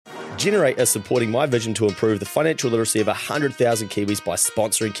Generate are supporting my vision to improve the financial literacy of 100,000 Kiwis by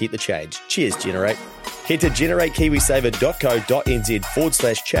sponsoring Keep the Change. Cheers, Generate. Head to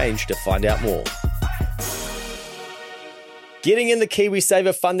generatekiwisaver.co.nz/change to find out more. Getting in the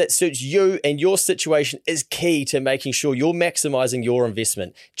KiwiSaver fund that suits you and your situation is key to making sure you're maximising your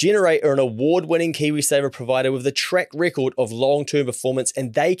investment. Generate are an award-winning KiwiSaver provider with a track record of long-term performance,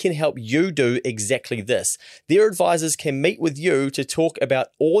 and they can help you do exactly this. Their advisors can meet with you to talk about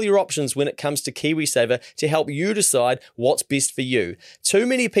all your options when it comes to KiwiSaver to help you decide what's best for you. Too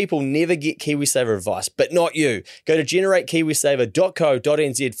many people never get KiwiSaver advice, but not you. Go to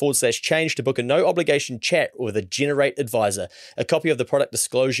generatekiwisaver.co.nz/change to book a no-obligation chat with a Generate advisor. A copy of the product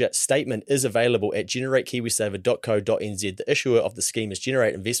disclosure statement is available at generatekiwisaver.co.nz. The issuer of the scheme is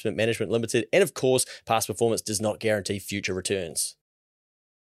Generate Investment Management Limited, and of course, past performance does not guarantee future returns.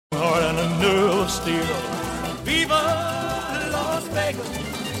 Viva Las Vegas!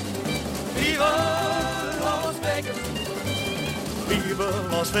 Viva Las Vegas! Viva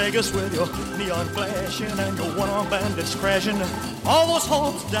Las Vegas with your neon flashing and your one-armed bandits crashing all those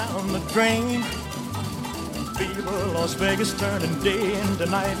hopes down the drain. Viva Las Vegas, turning day into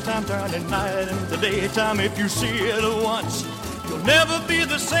nighttime, turning night into daytime. If you see it once, you'll never be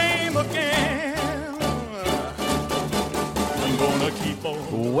the same again. I'm gonna keep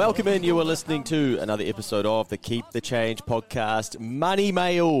on. Welcome in. You are listening to another episode of the Keep the Change podcast. Money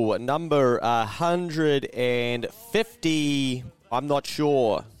Mail number 150. I'm not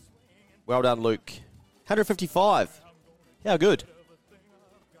sure. Well done, Luke. 155. How good.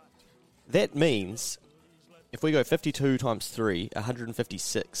 That means if we go 52 times 3,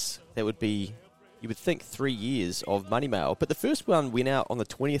 156, that would be, you would think, 3 years of Money Mail. But the first one went out on the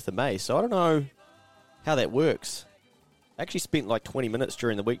 20th of May, so I don't know how that works. I actually spent like 20 minutes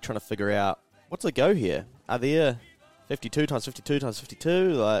during the week trying to figure out, what's the go here? Are there 52 times 52 times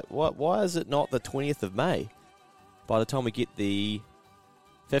 52? Like, why is it not the 20th of May by the time we get the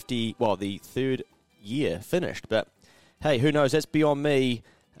the third year finished? But hey, who knows? That's beyond me.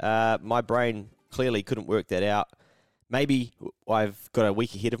 My brain clearly couldn't work that out. Maybe I've got a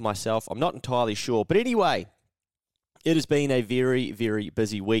week ahead of myself. I'm not entirely sure. But anyway, it has been a very, very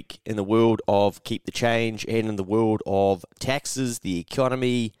busy week in the world of Keep the Change and in the world of taxes, the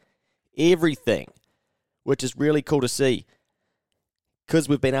economy, everything, which is really cool to see because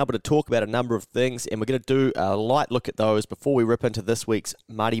we've been able to talk about a number of things, and we're going to do a light look at those before we rip into this week's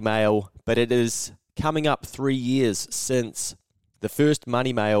Money Mail. But it is coming up 3 years since the first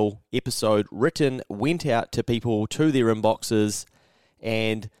Money Mail episode went out to people, to their inboxes,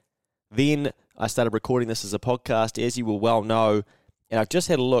 and then I started recording this as a podcast, as you will well know, and I've just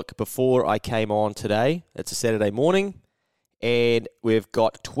had a look before I came on today. It's a Saturday morning, and we've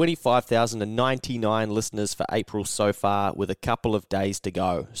got 25,099 listeners for April so far, with a couple of days to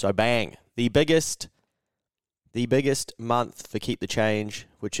go. So bang, the biggest month for Keep the Change,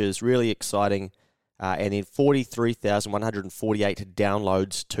 which is really exciting. And then 43,148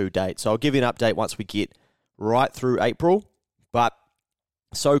 downloads to date. So I'll give you an update once we get right through April. But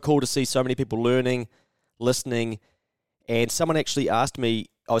so cool to see so many people learning, listening. And someone actually asked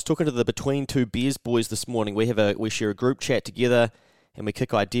me, I was talking to the Between Two Beers boys this morning. We share a group chat together and we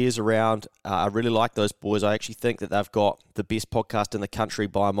kick ideas around. I really like those boys. I actually think that they've got the best podcast in the country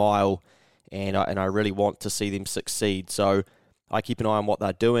by a mile. And I really want to see them succeed. So I keep an eye on what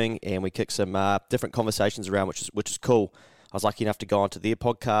they're doing, and we kick some different conversations around, which is cool. I was lucky enough to go onto their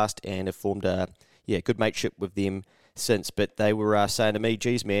podcast and have formed a good mateship with them since. But they were saying to me,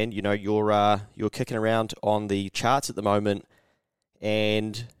 "Geez, man, you're kicking around on the charts at the moment,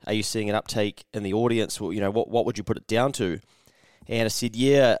 and are you seeing an uptake in the audience? Well, what would you put it down to?" And I said,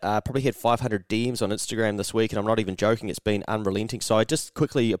 probably had 500 DMs on Instagram this week, and I'm not even joking. It's been unrelenting. So I just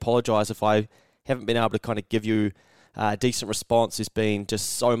quickly apologise if I haven't been able to kind of give you decent response. There's been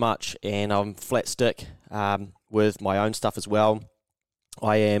just so much, and I'm flat stick with my own stuff as well.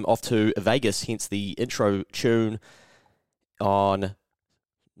 I am off to Vegas, hence the intro tune on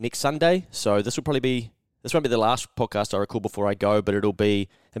next Sunday. So this won't be the last podcast I record before I go, but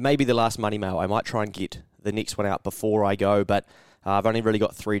it may be the last Money Mail. I might try and get the next one out before I go, but I've only really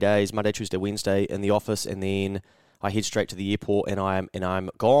got 3 days, Monday, Tuesday, Wednesday in the office, and then I head straight to the airport, and I'm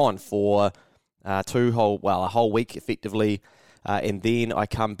gone for a whole week effectively, and then I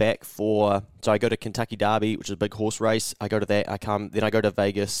come back so I go to Kentucky Derby, which is a big horse race. I go to that. Then I go to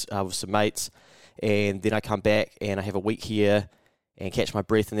Vegas with some mates, and then I come back and I have a week here and catch my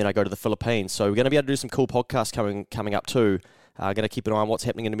breath, and then I go to the Philippines. So we're going to be able to do some cool podcasts coming up too. I'm going to keep an eye on what's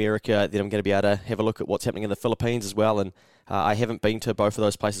happening in America. Then I'm going to be able to have a look at what's happening in the Philippines as well. And I haven't been to both of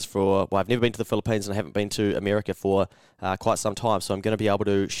those places I've never been to the Philippines and I haven't been to America for quite some time. So I'm going to be able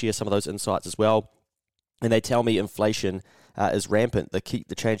to share some of those insights as well. And they tell me inflation is rampant. The Keep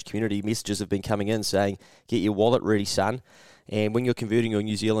the Change community messages have been coming in saying, get your wallet ready, son. And when you're converting your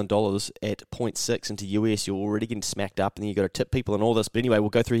New Zealand dollars at 0.6 into US, you're already getting smacked up, and then you've got to tip people and all this. But anyway, we'll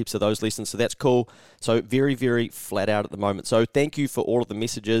go through heaps of those lessons, so that's cool. So very, very flat out at the moment. So thank you for all of the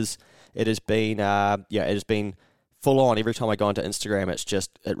messages. It has been, it has been full on. Every time I go onto Instagram,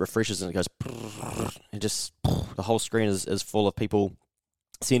 it refreshes and it goes, and just the whole screen is full of people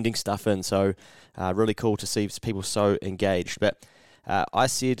sending stuff in. So really cool to see people so engaged. But I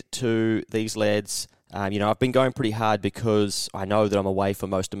said to these lads, I've been going pretty hard because I know that I'm away for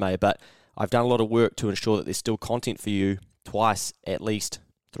most of May, but I've done a lot of work to ensure that there's still content for you twice at least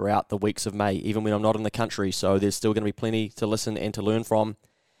throughout the weeks of May, even when I'm not in the country. So there's still going to be plenty to listen and to learn from,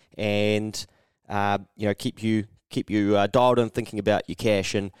 and keep you dialed in, thinking about your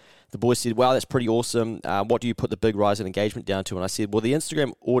cash. And the boys said, wow, that's pretty awesome. What do you put the big rise in engagement down to? And I said, well, the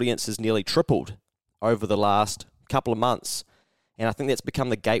Instagram audience has nearly tripled over the last couple of months. And I think that's become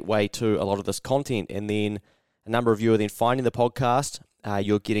the gateway to a lot of this content. And then a number of you are then finding the podcast.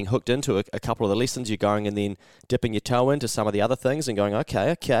 You're getting hooked into a couple of the lessons. You're going and then dipping your toe into some of the other things and going,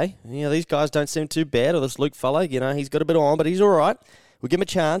 okay. These guys don't seem too bad. Or this Luke fella, he's got a bit on, but he's all right. We'll give him a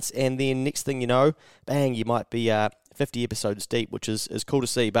chance. And then next thing you know, bang, you might be 50 episodes deep, which is cool to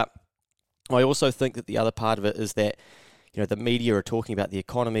see. But I also think that the other part of it is that, the media are talking about the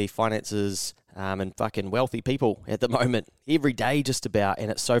economy, finances, and fucking wealthy people at the moment, every day just about,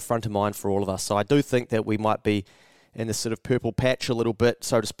 and it's so front of mind for all of us. So I do think that we might be in this sort of purple patch a little bit,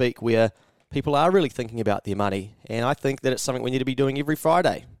 so to speak, where people are really thinking about their money. And I think that it's something we need to be doing every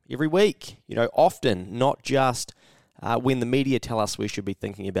Friday, every week, often, not just when the media tell us we should be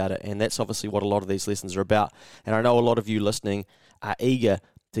thinking about it. And that's obviously what a lot of these lessons are about. And I know a lot of you listening are eager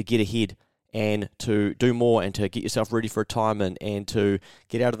to get ahead and to do more and to get yourself ready for retirement and to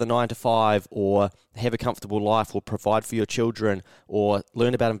get out of the 9 to 5 or have a comfortable life or provide for your children or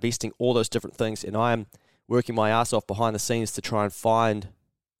learn about investing, all those different things. And I am working my ass off behind the scenes to try and find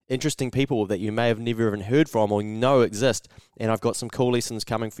interesting people that you may have never even heard from or know exist. And I've got some cool lessons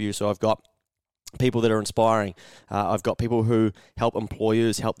coming for you. So I've got people that are inspiring. I've got people who help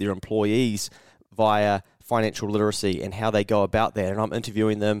employers help their employees via financial literacy and how they go about that. And I'm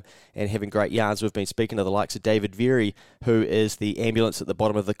interviewing them and having great yarns. We've been speaking to the likes of David Very, who is the ambulance at the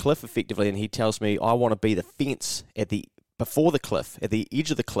bottom of the cliff effectively. And he tells me, I want to be the fence before the cliff, at the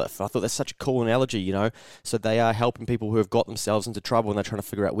edge of the cliff. I thought that's such a cool analogy, So they are helping people who have got themselves into trouble and they're trying to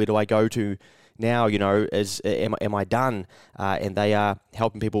figure out, where do I go to now, am I done? And they are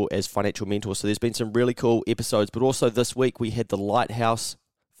helping people as financial mentors. So there's been some really cool episodes. But also this week we had the Lighthouse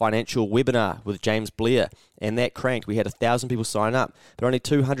Financial webinar with James Blair, and that cranked. We had 1,000 people sign up, but only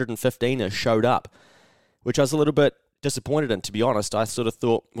 215 showed up, which I was a little bit disappointed in, to be honest. I sort of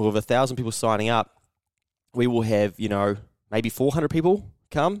thought, well, with 1,000 people signing up, we will have, maybe 400 people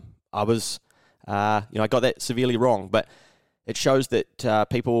come. I was, I got that severely wrong, but it shows that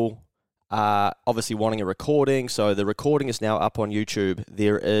people are obviously wanting a recording. So the recording is now up on YouTube.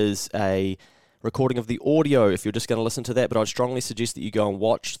 There is a recording of the audio if you're just going to listen to that, but I'd strongly suggest that you go and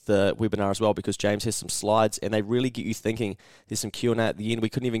watch the webinar as well, because James has some slides and they really get you thinking. There's some Q&A at the end. We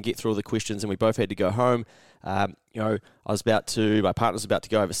couldn't even get through all the questions and we both had to go home. My partner's about to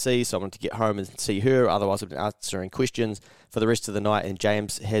go overseas, so I wanted to get home and see her. Otherwise I've been answering questions for the rest of the night, and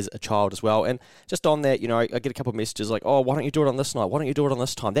James has a child as well. And just on that, I get a couple of messages like, oh, why don't you do it on this night? Why don't you do it on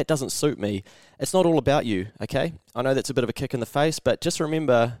this time? That doesn't suit me. It's not all about you, okay? I know that's a bit of a kick in the face, but just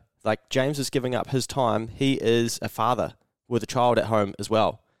remember, like, James is giving up his time. He is a father with a child at home as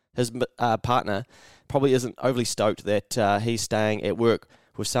well. His partner probably isn't overly stoked that he's staying at work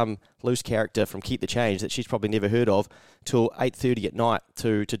with some loose character from Keep the Change that she's probably never heard of till 8:30 at night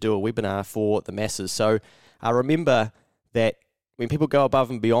to do a webinar for the masses. So remember that when people go above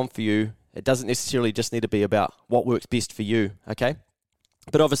and beyond for you, it doesn't necessarily just need to be about what works best for you, okay?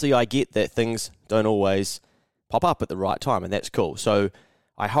 But obviously I get that things don't always pop up at the right time, and that's cool. So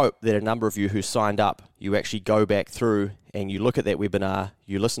I hope that a number of you who signed up, you actually go back through and you look at that webinar,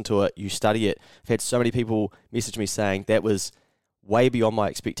 you listen to it, you study it. I've had so many people message me saying that was way beyond my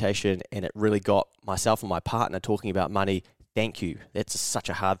expectation and it really got myself and my partner talking about money. Thank you. That's such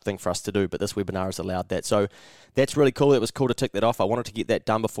a hard thing for us to do, but this webinar has allowed that. So that's really cool. It was cool to tick that off. I wanted to get that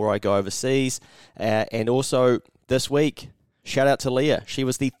done before I go overseas. And also this week, shout out to Leah. She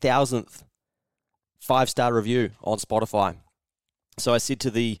was the 1,000th 5-star review on Spotify. So I said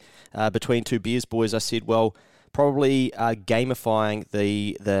to the Between Two Beers boys, I said, well, probably gamifying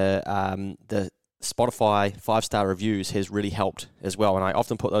the Spotify 5-star reviews has really helped as well. And I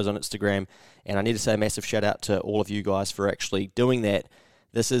often put those on Instagram, and I need to say a massive shout out to all of you guys for actually doing that.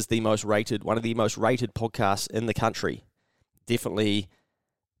 This is one of the most rated podcasts in the country. Definitely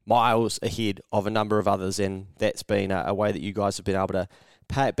miles ahead of a number of others, and that's been a way that you guys have been able to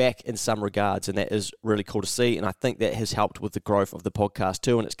pay it back in some regards, and that is really cool to see. And I think that has helped with the growth of the podcast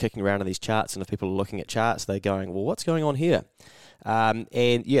too, and it's kicking around in these charts, and if people are looking at charts, they're going, well, what's going on here? And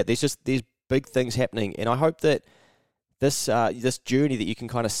yeah, there's big things happening, and I hope that this journey that you can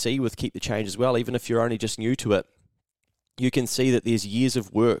kind of see with Keep the Change as well, even if you're only just new to it, you can see that there's years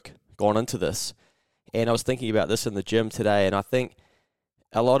of work gone into this. And I was thinking about this in the gym today, and I think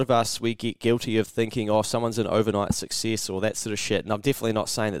a lot of us, we get guilty of thinking, oh, someone's an overnight success or that sort of shit. And I'm definitely not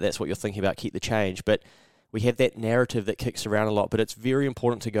saying that that's what you're thinking about Keep the Change, but we have that narrative that kicks around a lot. But it's very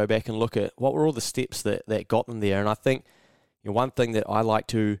important to go back and look at what were all the steps that got them there. And I think one thing that I like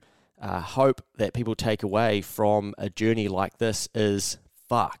to hope that people take away from a journey like this is,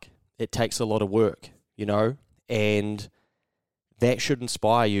 fuck, it takes a lot of work, and that should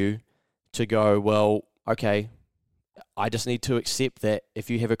inspire you to go, well, okay, I just need to accept that if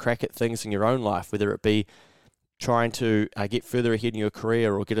you have a crack at things in your own life, whether it be trying to get further ahead in your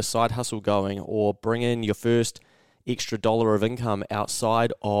career or get a side hustle going or bring in your first extra dollar of income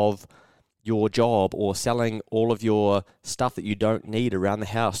outside of your job or selling all of your stuff that you don't need around the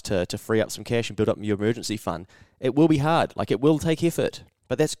house to free up some cash and build up your emergency fund, it will be hard. Like, it will take effort,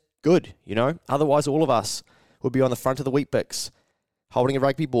 but that's good, Otherwise, all of us would be on the front of the Weet-Bix holding a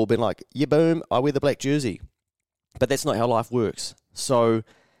rugby ball being like, yeah, boom, I wear the black jersey. But that's not how life works. So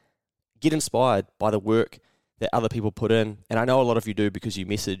get inspired by the work that other people put in. And I know a lot of you do because you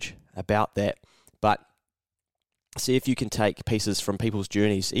message about that. But see if you can take pieces from people's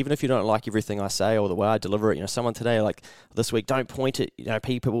journeys, even if you don't like everything I say or the way I deliver it. Someone today, like this week, don't point at,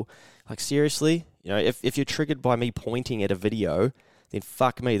 people, like, seriously, if you're triggered by me pointing at a video, then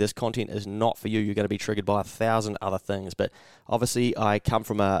fuck me, this content is not for you. You're going to be triggered by 1,000 other things. But obviously, I come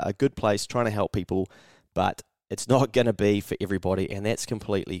from a good place trying to help people, but it's not going to be for everybody, and that's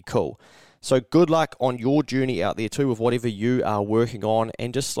completely cool. So good luck on your journey out there too with whatever you are working on,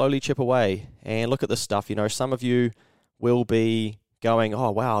 and just slowly chip away and look at this stuff. Some of you will be going,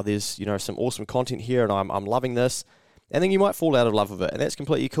 oh wow, there's some awesome content here, and I'm loving this, and then you might fall out of love with it, and that's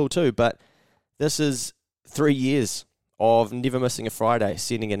completely cool too. But this is 3 years of never missing a Friday,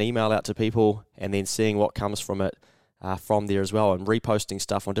 sending an email out to people and then seeing what comes from it from there as well, and reposting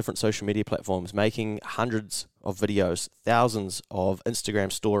stuff on different social media platforms, making hundreds of videos, thousands of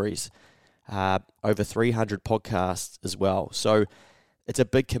Instagram stories, over 300 podcasts as well. So it's a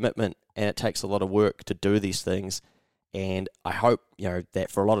big commitment, and it takes a lot of work to do these things. And I hope,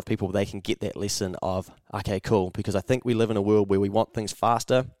 that for a lot of people, they can get that lesson of, okay, cool, because I think we live in a world where we want things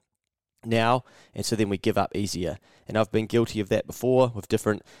faster now, and so then we give up easier. And I've been guilty of that before with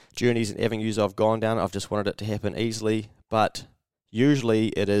different journeys and avenues I've gone down. I've just wanted it to happen easily, but usually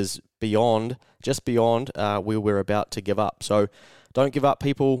it is just beyond where we're about to give up. So don't give up,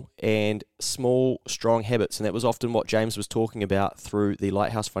 people, and small, strong habits. And that was often what James was talking about through the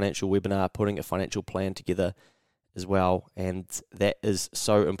Lighthouse Financial webinar, putting a financial plan together as well. And that is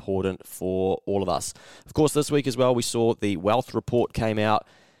so important for all of us. Of course, this week as well, we saw the wealth report came out.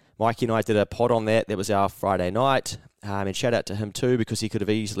 Mikey and I did a pod on that. That was our Friday night. And shout out to him too, because he could have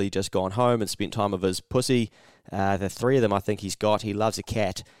easily just gone home and spent time with his pussy. The 3 of them I think he's got. He loves a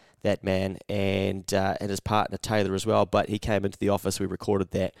cat, that man, and his partner Taylor as well. But he came into the office, we recorded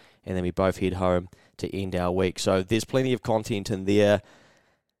that, and then we both head home to end our week. So there's plenty of content in there.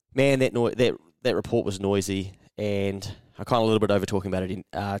 Man, that report was noisy, and I kind of a little bit over talking about it.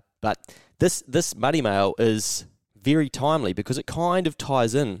 But this Muddy Mail is very timely because it kind of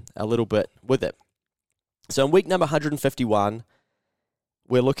ties in a little bit with it. So in week number 151,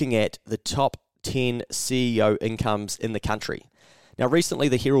 we're looking at the top 10 CEO incomes in the country. Now, recently,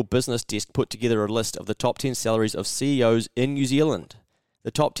 the Herald Business Desk put together a list of the top 10 salaries of CEOs in New Zealand. The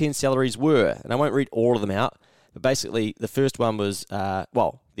top 10 salaries were, and I won't read all of them out, but basically the first one was,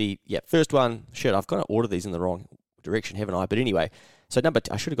 first one, I've kind of ordered these in the wrong direction, haven't I? But anyway, so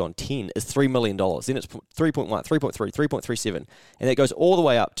I should have gone 10, is $3 million. Then it's 3.1, 3.3, 3.37. And that goes all the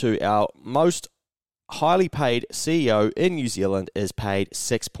way up to our most highly paid CEO in New Zealand is paid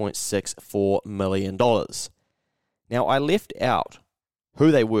 $6.64 million. Now, I left out who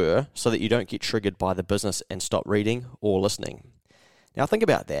they were so that you don't get triggered by the business and stop reading or listening. Now, think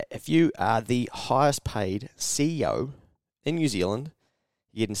about that. If you are the highest paid CEO in New Zealand,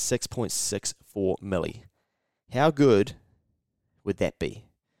 you're getting $6.64 million. How good would that be?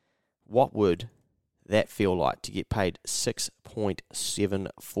 What would that feel like to get paid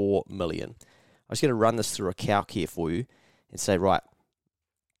 $6.74 million? I'm just going to run this through a calc here for you and say, right,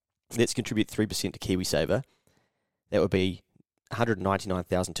 let's contribute 3% to KiwiSaver. That would be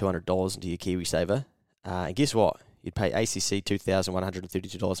 $199,200 into your KiwiSaver. And guess what? You'd pay ACC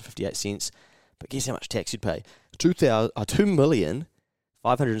 $2,132.58. But guess how much tax you'd pay?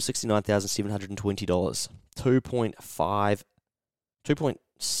 $2,569,720.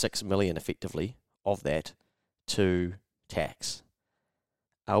 2.6 million effectively of that to tax.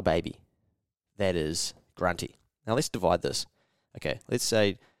 Oh baby, that is grunty. Now let's divide this. Okay, let's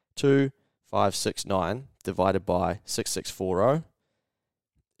say 2,569 divided by 6,640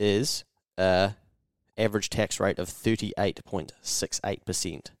 is a average tax rate of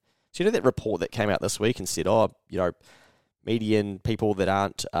 38.68%. So you know that report that came out this week and said, median people that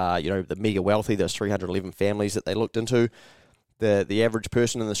aren't, the mega wealthy, those 311 families that they looked into, the average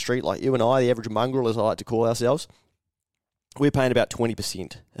person in the street, like you and I, the average mongrel, as I like to call ourselves, we're paying about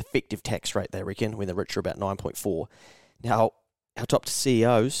 20% effective tax rate, they reckon, when the rich are about 9.4. Now, our top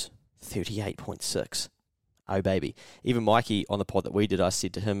CEOs, 38.6. Oh, baby. Even Mikey on the pod that we did, I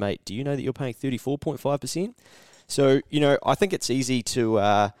said to him, mate, do you know that you're paying 34.5%? So, I think it's easy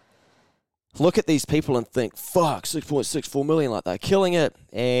to look at these people and think, fuck, 6.64 million, like they're killing it.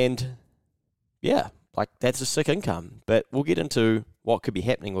 And yeah, like that's a sick income. But we'll get into what could be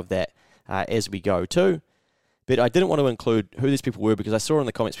happening with that as we go too. But I didn't want to include who these people were because I saw in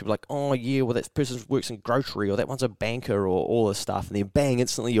the comments people like, oh yeah, well that person works in grocery or that one's a banker or all this stuff. And then bang,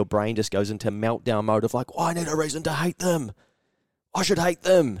 instantly your brain just goes into meltdown mode of like, oh, I need a reason to hate them. I should hate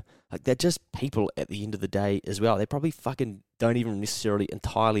them. Like they're just people at the end of the day as well. They probably fucking don't even necessarily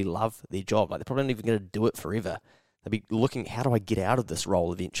entirely love their job. Like they're probably not even going to do it forever. They'll be looking, how do I get out of this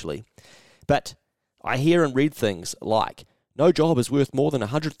role eventually? But I hear and read things like, no job is worth more than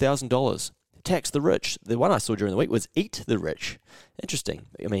 $100,000. Tax the rich. The one I saw during the week was eat the rich. Interesting.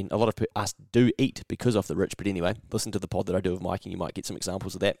 I mean, a lot of us do eat because of the rich. But anyway, listen to the pod that I do with Mike and you might get some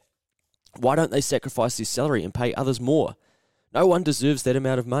examples of that. Why don't they sacrifice their salary and pay others more? No one deserves that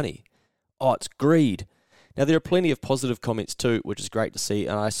amount of money. Oh, it's greed. Now, there are plenty of positive comments too, which is great to see.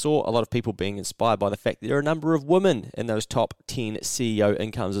 And I saw a lot of people being inspired by the fact that there are a number of women in those top 10 CEO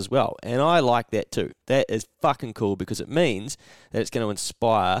incomes as well. And I like that too. That is fucking cool because it means that it's going to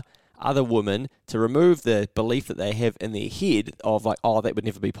inspire other women to remove the belief that they have in their head of like, oh, that would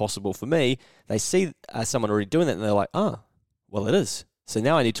never be possible for me. They see someone already doing that and they're like, oh, well, it is. So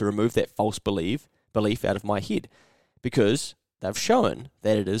now I need to remove that false belief out of my head because they've shown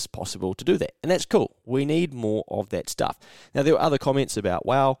that it is possible to do that. And that's cool. We need more of that stuff. Now, there were other comments about,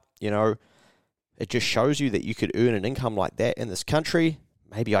 wow, it just shows you that you could earn an income like that in this country.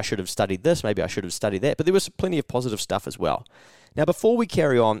 Maybe I should have studied this. Maybe I should have studied that. But there was plenty of positive stuff as well. Now, before we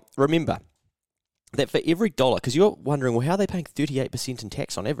carry on, remember that for every dollar, because you're wondering, well, how are they paying 38% in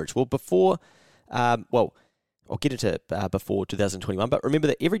tax on average? Well, I'll get into before 2021, but remember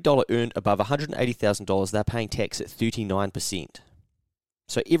that every dollar earned above $180,000, they're paying tax at 39%.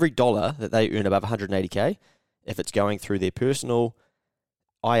 So every dollar that they earn above 180K, if it's going through their personal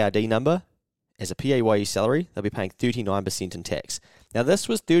IRD number as a PAYE salary, they'll be paying 39% in tax. Now, this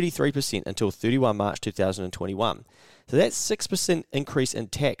was 33% until 31 March 2021. So that 6% increase in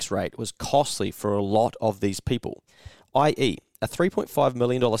tax rate was costly for a lot of these people, i.e., a $3.5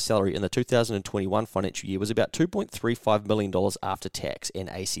 million salary in the 2021 financial year was about $2.35 million after tax and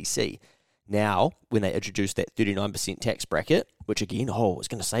ACC. Now, when they introduced that 39% tax bracket, which again, it's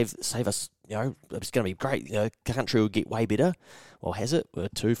going to save us, it's going to be great, the country will get way better. Well, has it? We're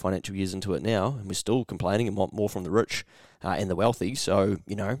 2 financial years into it now, and we're still complaining and want more from the rich and the wealthy. So,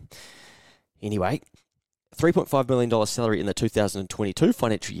 anyway, $3.5 million salary in the 2022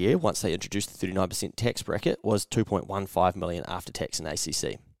 financial year, once they introduced the 39% tax bracket, was $2.15 million after tax and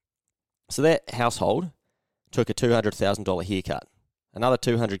ACC. So that household took a $200,000 haircut, another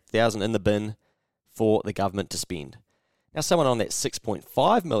 $200,000 in the bin for the government to spend. Now, someone on that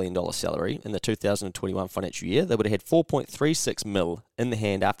 $6.5 million salary in the 2021 financial year, they would have had $4.36 million in the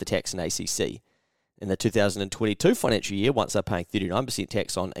hand after tax and ACC. In the 2022 financial year, once they're paying 39%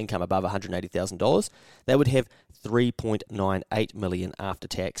 tax on income above $180,000, they would have $3.98 million after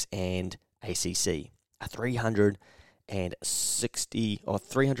tax and ACC. A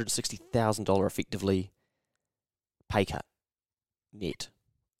 $360,000 effectively pay cut. Net.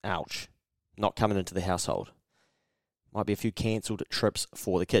 Ouch. Not coming into the household. Might be a few cancelled trips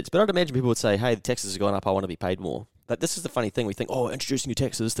for the kids. But I'd imagine people would say, hey, the taxes have gone up, I want to be paid more. But this is the funny thing. We think, introducing new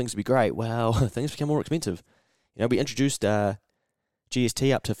taxes, things would be great. Well, things become more expensive. We introduced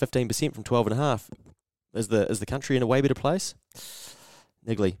GST up to 15% from 12.5%. Is the country in a way better place?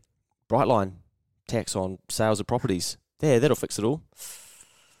 Niggly. Brightline. tax on sales of properties. There, that'll fix it all.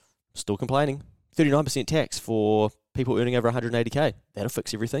 Still complaining. 39% tax for people earning over 180k. That'll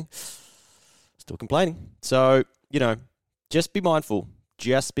fix everything. Still complaining. So, just be mindful.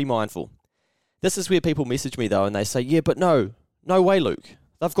 Just be mindful. This is where people message me, though, and they say, yeah, but no way, Luke.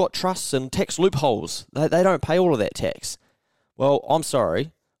 They've got trusts and tax loopholes. They don't pay all of that tax. Well, I'm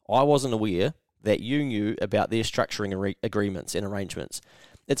sorry. I wasn't aware that you knew about their structuring agreements and arrangements.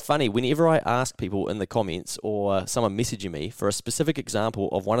 It's funny, whenever I ask people in the comments or someone messaging me for a specific example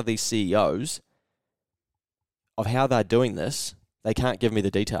of one of these CEOs of how they're doing this, they can't give me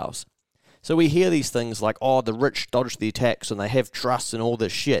the details. So we hear these things like, oh, the rich dodge their tax and they have trusts and all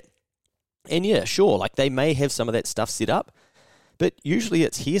this shit. And yeah, sure, like they may have some of that stuff set up, but usually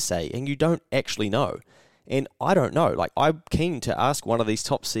it's hearsay and you don't actually know. And I don't know. Like, I'm keen to ask one of these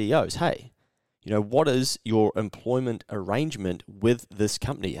top CEOs, hey, what is your employment arrangement with this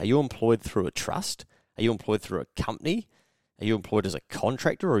company? Are you employed through a trust? Are you employed through a company? Are you employed as a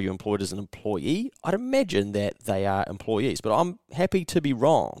contractor or are you employed as an employee? I'd imagine that they are employees, but I'm happy to be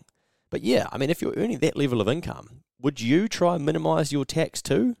wrong. But yeah, I mean, if you're earning that level of income, would you try and minimize your tax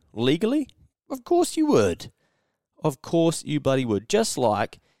too, legally? Of course you would. Of course you bloody would. Just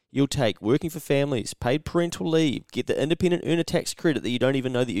like you'll take working for families, paid parental leave, get the independent earner tax credit that you don't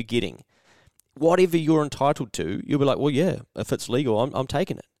even know that you're getting. Whatever you're entitled to, you'll be like, well, yeah, if it's legal, I'm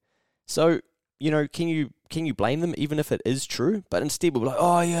taking it. So, can you blame them even if it is true? But instead we'll be like,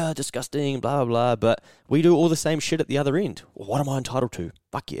 oh yeah, disgusting, blah, blah, blah. But we do all the same shit at the other end. Well, what am I entitled to?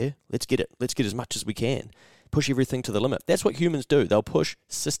 Fuck yeah, let's get it. Let's get as much as we can. Push everything to the limit. That's what humans do. They'll push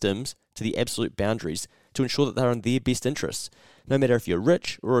systems to the absolute boundaries to ensure that they're in their best interests. No matter if you're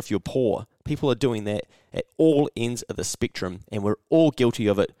rich or if you're poor, people are doing that at all ends of the spectrum, and we're all guilty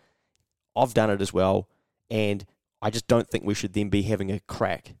of it. I've done it as well, and I just don't think we should then be having a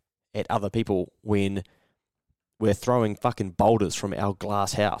crack at other people when we're throwing fucking boulders from our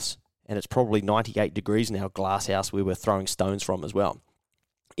glass house, and it's probably 98 degrees in our glass house where we're throwing stones from as well.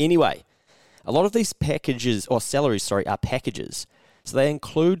 Anyway, a lot of these salaries are packages. So they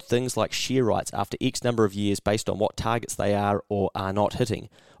include things like share rights after X number of years based on what targets they are or are not hitting.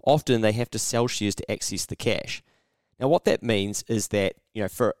 Often they have to sell shares to access the cash. Now what that means is that,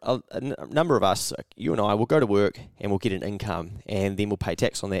 for a number of us, you and I will go to work and we'll get an income and then we'll pay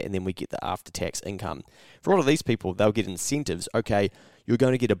tax on that and then we get the after-tax income. For a lot of these people, they'll get incentives. Okay, you're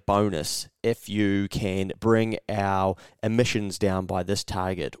going to get a bonus if you can bring our emissions down by this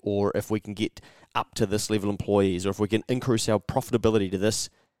target, or if we can get up to this level of employees, or if we can increase our profitability to this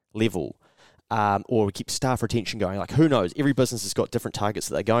level, or we keep staff retention going. Like, who knows? Every business has got different targets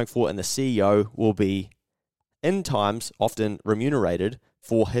that they're going for, and the CEO will be, in times, often remunerated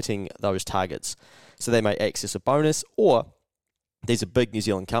for hitting those targets. So they may access a bonus, or these are big New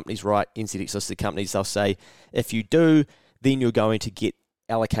Zealand companies, right? NZX listed companies, they'll say, if you do, then you're going to get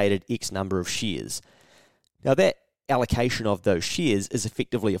allocated X number of shares. Now that allocation of those shares is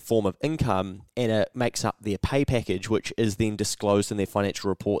effectively a form of income, and it makes up their pay package, which is then disclosed in their financial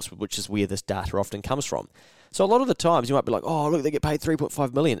reports, which is where this data often comes from. So a lot of the times you might be like, oh, look, they get paid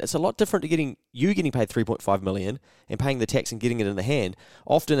 3.5 million. It's a lot different to getting paid 3.5 million and paying the tax and getting it in the hand.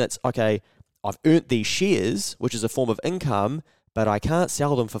 Often it's, okay, I've earned these shares, which is a form of income, but I can't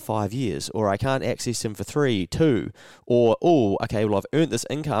sell them for 5 years, or I can't access them for 3, 2, or, oh, okay, well, I've earned this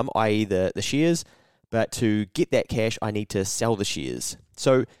income, i.e. the shares, but to get that cash, I need to sell the shares.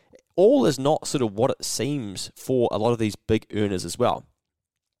 So all is not sort of what it seems for a lot of these big earners as well.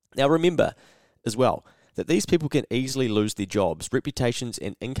 Now remember as well that these people can easily lose their jobs, reputations,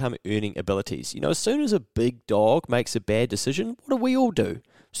 and income earning abilities. As soon as a big dog makes a bad decision, what do we all do?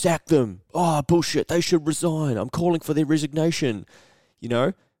 Sack them. Oh, bullshit, they should resign. I'm calling for their resignation.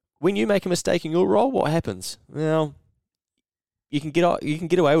 When you make a mistake in your role, what happens? Well, you can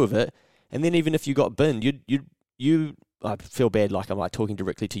get away with it. And then even if you got binned, I feel bad like I'm like talking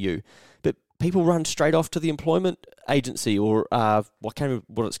directly to you, but people run straight off to the employment agency or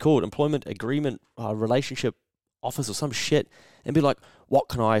what it's called, employment agreement relationship office or some shit, and be like, what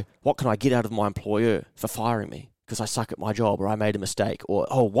can I get out of my employer for firing me because I suck at my job or I made a mistake, or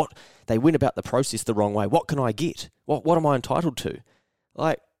they went about the process the wrong way. What can I get? What am I entitled to?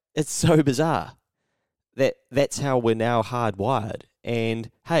 Like, it's so bizarre that's how we're now hardwired.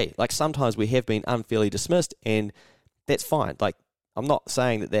 And hey, like sometimes we have been unfairly dismissed, and that's fine. Like, I'm not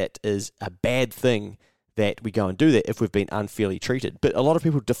saying that is a bad thing that we go and do that if we've been unfairly treated. But a lot of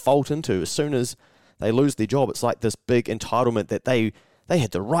people default into, as soon as they lose their job, it's like this big entitlement that they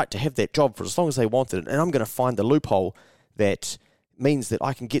had the right to have that job for as long as they wanted it. And I'm going to find the loophole that means that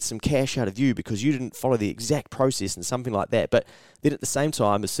I can get some cash out of you because you didn't follow the exact process and something like that. But then at the same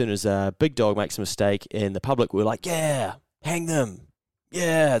time, as soon as a big dog makes a mistake in the public, we're like, yeah, hang them.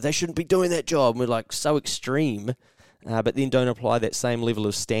 Yeah, they shouldn't be doing that job. And we're like so extreme, but then don't apply that same level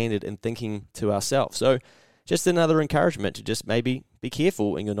of standard and thinking to ourselves. So just another encouragement to just maybe be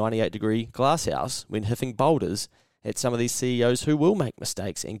careful in your 98-degree glass house when hiffing boulders at some of these CEOs who will make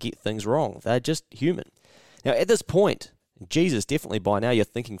mistakes and get things wrong. They're just human. Now, at this point, Jesus, definitely by now you're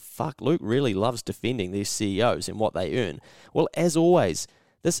thinking, fuck, Luke really loves defending these CEOs and what they earn. Well, as always,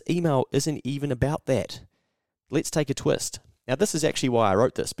 this email isn't even about that. Let's take a twist. Now, this is actually why I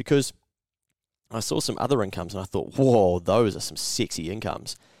wrote this, because I saw some other incomes and I thought, whoa, those are some sexy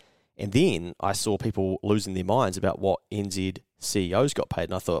incomes. And then I saw people losing their minds about what NZ CEOs got paid,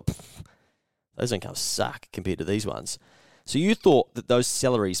 and I thought, those incomes suck compared to these ones. So you thought that those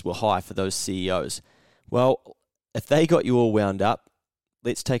salaries were high for those CEOs. Well, if they got you all wound up,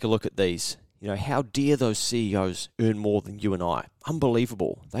 let's take a look at these. You know, how dare those CEOs earn more than you and I?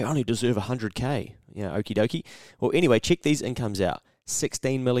 Unbelievable. They only deserve 100K. You know, okie dokie. Well, anyway, check these incomes out.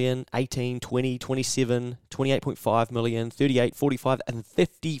 16 million, 18, 20, 27, 28.5 million, 38, 45, and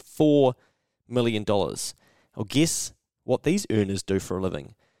 $54 million. Well, guess what these earners do for a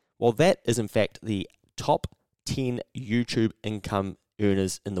living? Well, that is in fact the top 10 YouTube income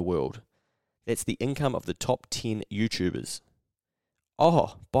earners in the world. That's the income of the top 10 YouTubers.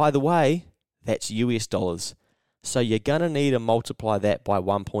 Oh, by the way, that's US dollars. So you're going to need to multiply that by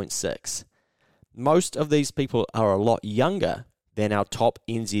 1.6. Most of these people are a lot younger than our top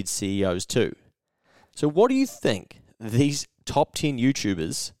NZ CEOs too. So what do you think these top 10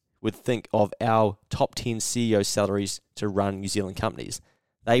 YouTubers would think of our top 10 CEO salaries to run New Zealand companies?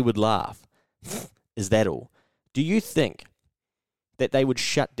 They would laugh. Is that all? Do you think that they would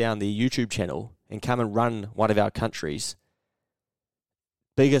shut down their YouTube channel and come and run one of our country's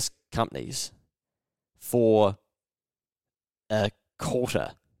biggest companies for a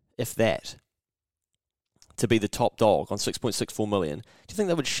quarter, if that, to be the top dog on 6.64 million? Do you think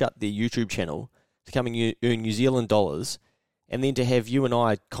they would shut their YouTube channel to come and earn New Zealand dollars, and then to have you and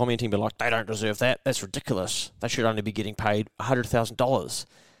I commenting, be like, they don't deserve that, that's ridiculous, they should only be getting paid $100,000?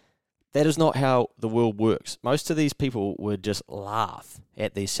 That is not how the world works. Most of these people would just laugh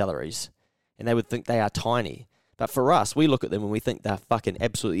at these salaries, and they would think they are tiny. But for us, we look at them and we think they're fucking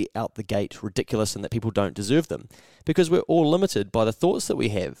absolutely out the gate ridiculous and that people don't deserve them, because we're all limited by the thoughts that we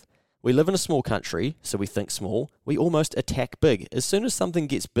have. We live in a small country, so we think small. We almost attack big. As soon as something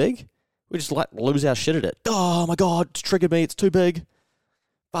gets big, we just like lose our shit at it. Oh my God, it's triggered me, it's too big.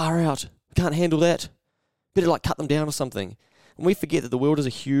 Far out, I can't handle that. Better like cut them down or something. And we forget that the world is a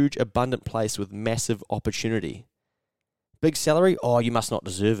huge, abundant place with massive opportunity. Big salary? Oh, you must not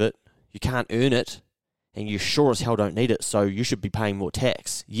deserve it. You can't earn it. And you sure as hell don't need it, so you should be paying more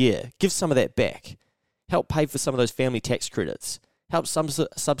tax. Yeah, give some of that back. Help pay for some of those family tax credits. Help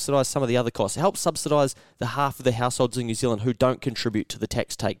subsidise some of the other costs. Help subsidise the half of the households in New Zealand who don't contribute to the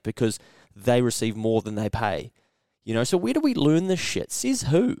tax take because they receive more than they pay. You know, so where do we learn this shit? Says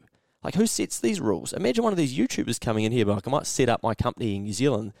who? Like, who sets these rules? Imagine one of these YouTubers coming in here, like, I might set up my company in New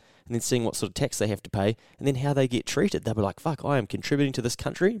Zealand and then seeing what sort of tax they have to pay and then how they get treated. They'll be like, fuck, I am contributing to this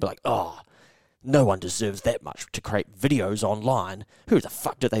country. Be like, oh, no one deserves that much to create videos online. Who the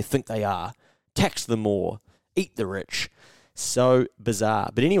fuck do they think they are? Tax them more. Eat the rich. So bizarre.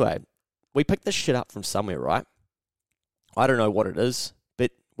 But anyway, we picked this shit up from somewhere, right? I don't know what it is,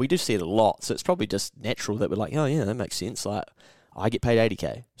 but we do see it a lot. So it's probably just natural that we're like, oh yeah, that makes sense. Like, I get paid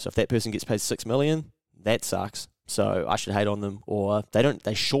 80K. So if that person gets paid 6 million, that sucks. So I should hate on them, or they don't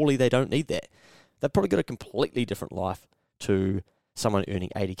need that. They've probably got a completely different life to someone earning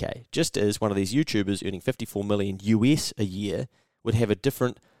 80K. Just as one of these YouTubers earning 54 million US a year would have a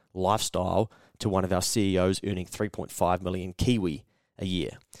different lifestyle to one of our CEOs earning 3.5 million Kiwi a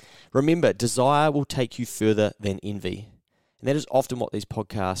year. Remember, desire will take you further than envy. And that is often what these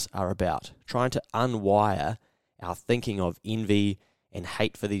podcasts are about, trying to unwire our thinking of envy and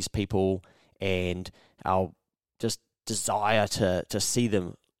hate for these people and our just desire to see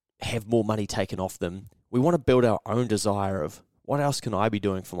them have more money taken off them. We want to build our own desire of, what else can I be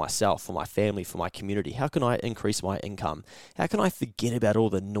doing for myself, for my family, for my community? How can I increase my income? How can I forget about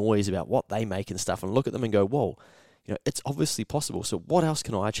all the noise about what they make and stuff and look at them and go, whoa, you know, it's obviously possible. So what else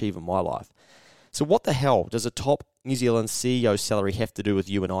can I achieve in my life? So what the hell does a top New Zealand CEO salary have to do with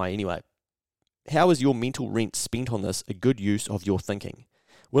you and I anyway? How is your mental rent spent on this a good use of your thinking?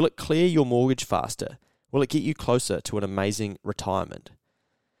 Will it clear your mortgage faster? Will it get you closer to an amazing retirement?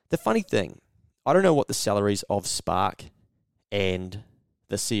 The funny thing, I don't know what the salaries of Spark and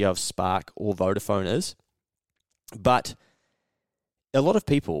the CEO of Spark or Vodafone is, but a lot of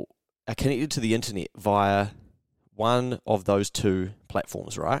people are connected to the internet via one of those two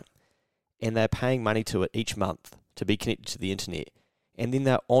platforms, right? And they're paying money to it each month to be connected to the internet. And then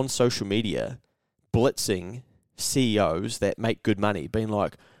they're on social media blitzing CEOs that make good money, being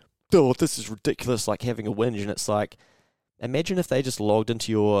like, oh, this is ridiculous, like having a whinge. And it's like, imagine if they just logged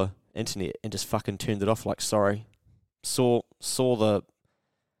into your internet and just fucking turned it off, like, sorry, saw the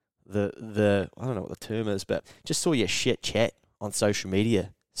I don't know what the term is, but just saw your shit chat on social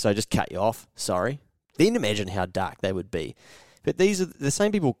media, so just cut you off, sorry. Then imagine how dark they would be. But these are the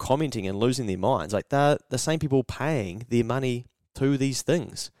same people commenting and losing their minds. Like, they're the same people paying their money to these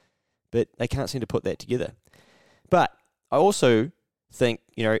things, but they can't seem to put that together. But I also think,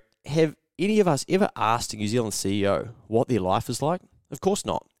 have any of us ever asked a New Zealand CEO what their life is like? Of course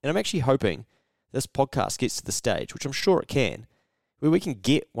not. And I'm actually hoping this podcast gets to the stage, which I'm sure it can, where we can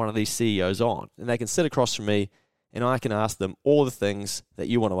get one of these CEOs on and they can sit across from me and I can ask them all the things that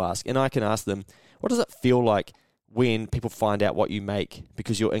you want to ask. And I can ask them, what does it feel like when people find out what you make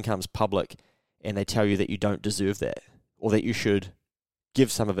because your income's public and they tell you that you don't deserve that, or that you should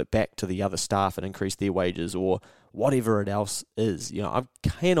give some of it back to the other staff and increase their wages, or whatever it else is? I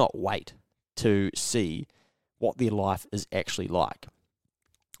cannot wait to see what their life is actually like.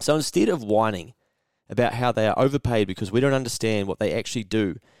 So instead of whining about how they are overpaid because we don't understand what they actually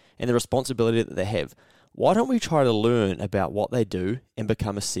do and the responsibility that they have, why don't we try to learn about what they do and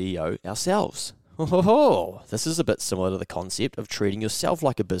become a CEO ourselves? This is a bit similar to the concept of treating yourself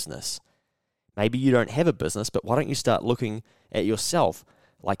like a business. Maybe you don't have a business, but why don't you start looking at yourself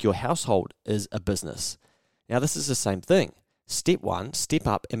like your household is a business? Now, this is the same thing. Step one, step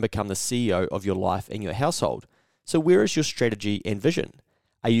up and become the CEO of your life and your household. So where is your strategy and vision?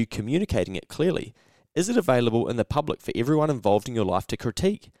 Are you communicating it clearly? Is it available in the public for everyone involved in your life to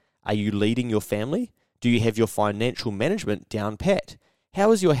critique? Are you leading your family? Do you have your financial management down pat?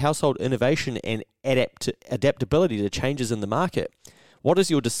 How is your household innovation and adaptability to changes in the market? What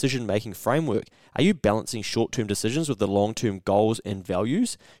is your decision-making framework? Are you balancing short-term decisions with the long-term goals and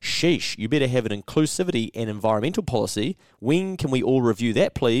values? Sheesh, you better have an inclusivity and environmental policy. When can we all review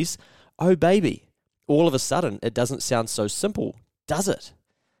that, please? Oh, baby. All of a sudden, it doesn't sound so simple, does it?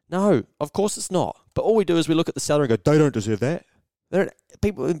 No, of course it's not. But all we do is we look at the salary and go, they don't deserve that.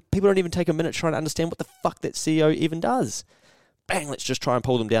 People don't even take a minute trying to understand what the fuck that CEO even does. Bang, let's just try and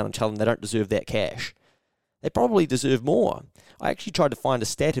pull them down and tell them they don't deserve that cash. They probably deserve more. I actually tried to find a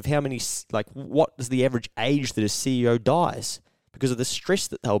stat of how many, what is the average age that a CEO dies because of the stress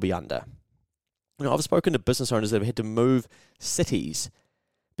that they'll be under. I've spoken to business owners that have had to move cities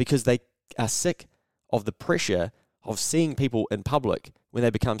because they are sick of the pressure of seeing people in public when they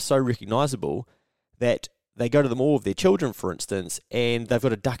become so recognizable that they go to the mall with their children, for instance, and they've got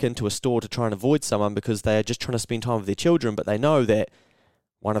to duck into a store to try and avoid someone because they're just trying to spend time with their children, but they know that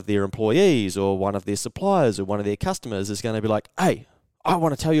one of their employees or one of their suppliers or one of their customers is going to be like, hey, I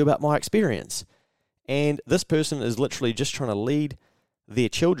want to tell you about my experience. And this person is literally just trying to lead their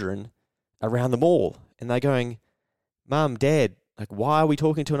children around the mall. And they're going, Mum, Dad, why are we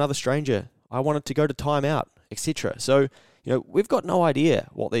talking to another stranger? I wanted to go to time out, etc. So, we've got no idea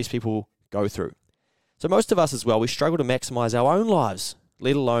what these people go through. So most of us as well, we struggle to maximize our own lives,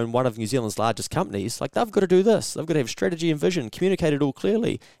 let alone one of New Zealand's largest companies. They've got to do this. They've got to have strategy and vision, communicate it all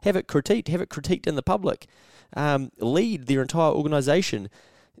clearly, have it critiqued in the public, lead their entire organization,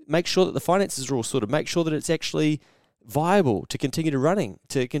 make sure that the finances are all sorted, make sure that it's actually viable to continue running,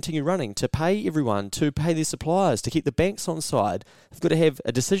 to pay everyone, to pay their suppliers, to keep the banks on side. They've got to have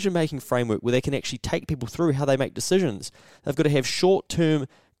a decision-making framework where they can actually take people through how they make decisions. They've got to have short-term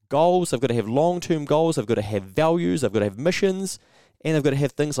goals, they've got to have long-term goals, they've got to have values, they've got to have missions, and they've got to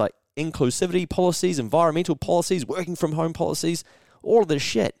have things like inclusivity policies, environmental policies, working from home policies, all of this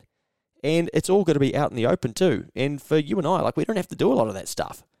shit. And it's all got to be out in the open too. And for you and I, we don't have to do a lot of that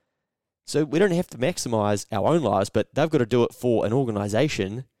stuff. So we don't have to maximize our own lives, but they've got to do it for an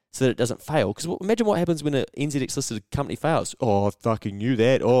organization so that it doesn't fail. Because imagine what happens when an NZX-listed company fails. Oh, I fucking knew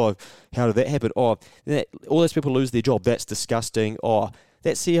that. Oh, how did that happen? Oh, all those people lose their job. That's disgusting. Oh,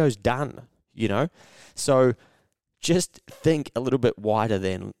 that CEO's done, So just think a little bit wider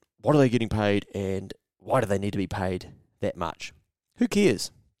than what are they getting paid and why do they need to be paid that much? Who cares?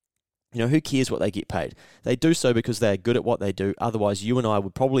 Who cares what they get paid? They do so because they are good at what they do. Otherwise, you and I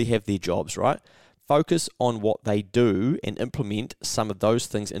would probably have their jobs, right? Focus on what they do and implement some of those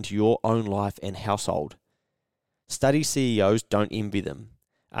things into your own life and household. Study CEOs, don't envy them.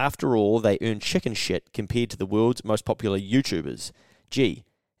 After all, they earn chicken shit compared to the world's most popular YouTubers. Gee,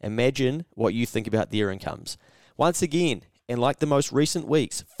 imagine what you think about their incomes. Once again, and like the most recent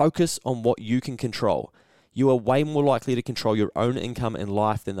weeks, focus on what you can control. You are way more likely to control your own income and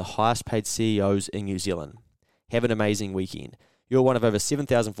life than the highest paid CEOs in New Zealand. Have an amazing weekend. You're one of over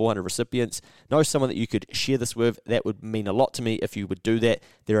 7,400 recipients. Know someone that you could share this with. That would mean a lot to me if you would do that.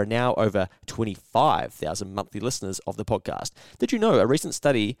 There are now over 25,000 monthly listeners of the podcast. Did you know a recent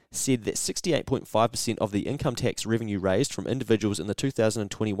study said that 68.5% of the income tax revenue raised from individuals in the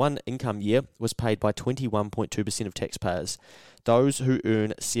 2021 income year was paid by 21.2% of taxpayers, those who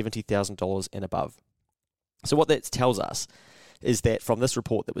earn $70,000 and above. So what that tells us is that from this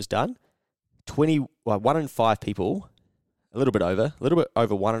report that was done, 1 in 5 people, a little bit over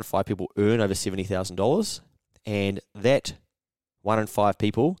 1 in 5 people earn over $70,000, and that 1 in 5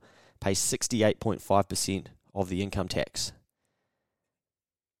 people pay 68.5% of the income tax.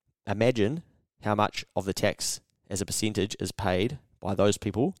 Imagine how much of the tax as a percentage is paid by those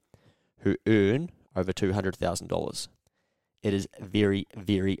people who earn over $200,000. It is very,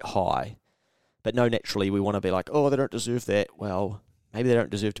 very high. But no, naturally, we want to be like, oh, they don't deserve that. Well, maybe they don't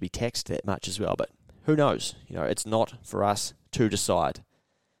deserve to be taxed that much as well, but who knows? It's not for us to decide.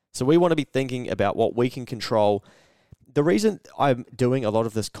 So we want to be thinking about what we can control. The reason I'm doing a lot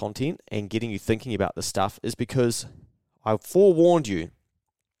of this content and getting you thinking about this stuff is because I forewarned you,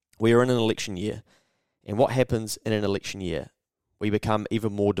 we are in an election year. And what happens in an election year? We become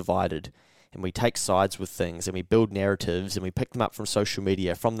even more divided, and we take sides with things, and we build narratives, and we pick them up from social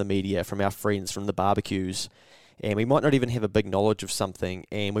media, from the media, from our friends, from the barbecues. And we might not even have a big knowledge of something,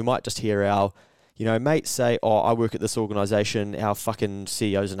 and we might just hear our mates say, oh, I work at this organisation, our fucking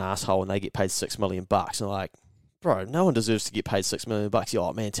CEO's an asshole and they get paid $6 million. And they're like, bro, no one deserves to get paid $6 million.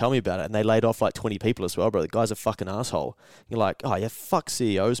 Oh, man, tell me about it. And they laid off like 20 people as well, bro. The guy's a fucking asshole. You're like, oh, yeah, fuck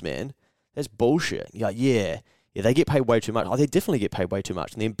CEOs, man. That's bullshit. You're like, yeah, they get paid way too much. Oh, they definitely get paid way too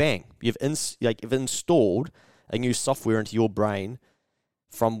much. And then bang, you've installed a new software into your brain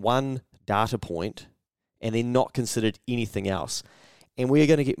from one data point and then not considered anything else. And we are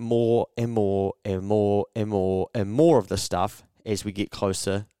going to get more and more and more and more and more of this stuff as we get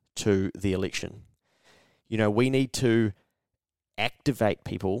closer to the election. We need to activate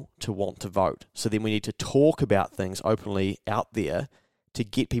people to want to vote. So then we need to talk about things openly out there to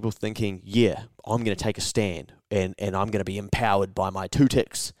get people thinking, yeah, I'm going to take a stand and I'm going to be empowered by my 2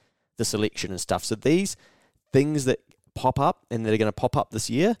 ticks this election and stuff. So these things that pop up and that are going to pop up this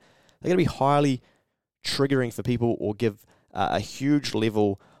year, they're going to be highly triggering for people or give a huge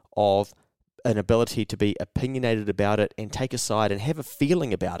level of an ability to be opinionated about it and take a side and have a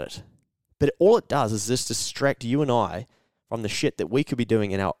feeling about it. But all it does is just distract you and I from the shit that we could be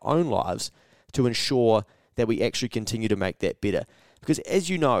doing in our own lives to ensure that we actually continue to make that better. Because as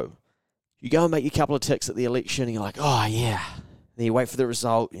you know, you go and make your couple of ticks at the election and you're like, oh yeah. Then you wait for the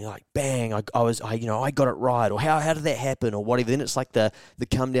result and you're like, bang, I got it right, or how did that happen, or whatever. Then it's like the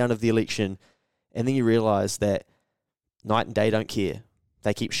come down of the election, and then you realize that night and day don't care.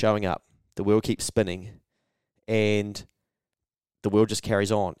 They keep showing up. The wheel keeps spinning. And the wheel just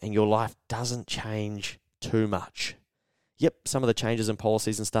carries on. And your life doesn't change too much. Yep, some of the changes in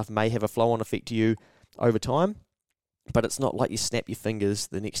policies and stuff may have a flow-on effect to you over time. But it's not like you snap your fingers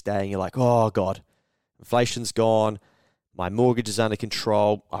the next day and you're like, oh, God, inflation's gone. My mortgage is under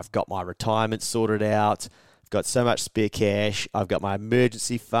control. I've got my retirement sorted out. I've got so much spare cash. I've got my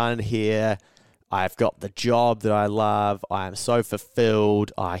emergency fund here. I've got the job that I love. I am so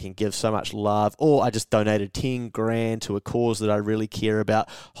fulfilled. I can give so much love. Or I just donated 10 grand to a cause that I really care about.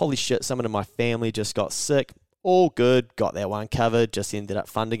 Holy shit, someone in my family just got sick. All good. Got that one covered. Just ended up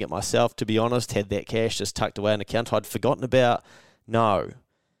funding it myself, to be honest. Had that cash just tucked away in an account I'd forgotten about. No,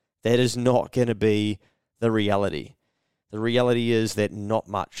 that is not going to be the reality. The reality is that not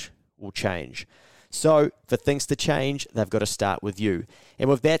much will change. So for things to change, they've got to start with you. And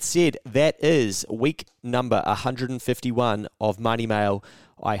with that said, that is week number 151 of Money Mail.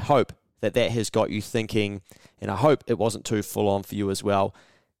 I hope that has got you thinking, and I hope it wasn't too full on for you as well.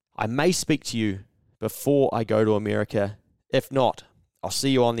 I may speak to you before I go to America. If not, I'll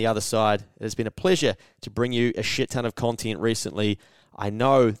see you on the other side. It has been a pleasure to bring you a shit ton of content recently. I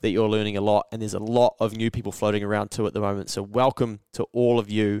know that you're learning a lot, and there's a lot of new people floating around too at the moment. So welcome to all of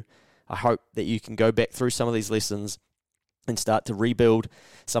you. I hope that you can go back through some of these lessons and start to rebuild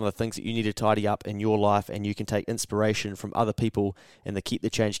some of the things that you need to tidy up in your life, and you can take inspiration from other people in the Keep the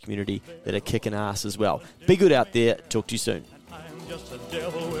Change community that are kicking ass as well. Be good out there. Talk to you soon. I'm just a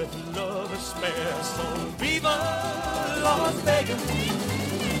devil with love to spare. So viva Las Vegas,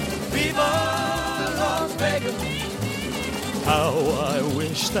 viva Las Vegas. How I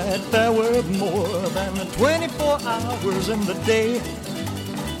wish that there were more than 24 hours in the day.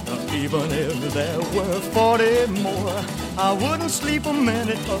 Even if there were 40 more, I wouldn't sleep a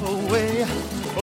minute away.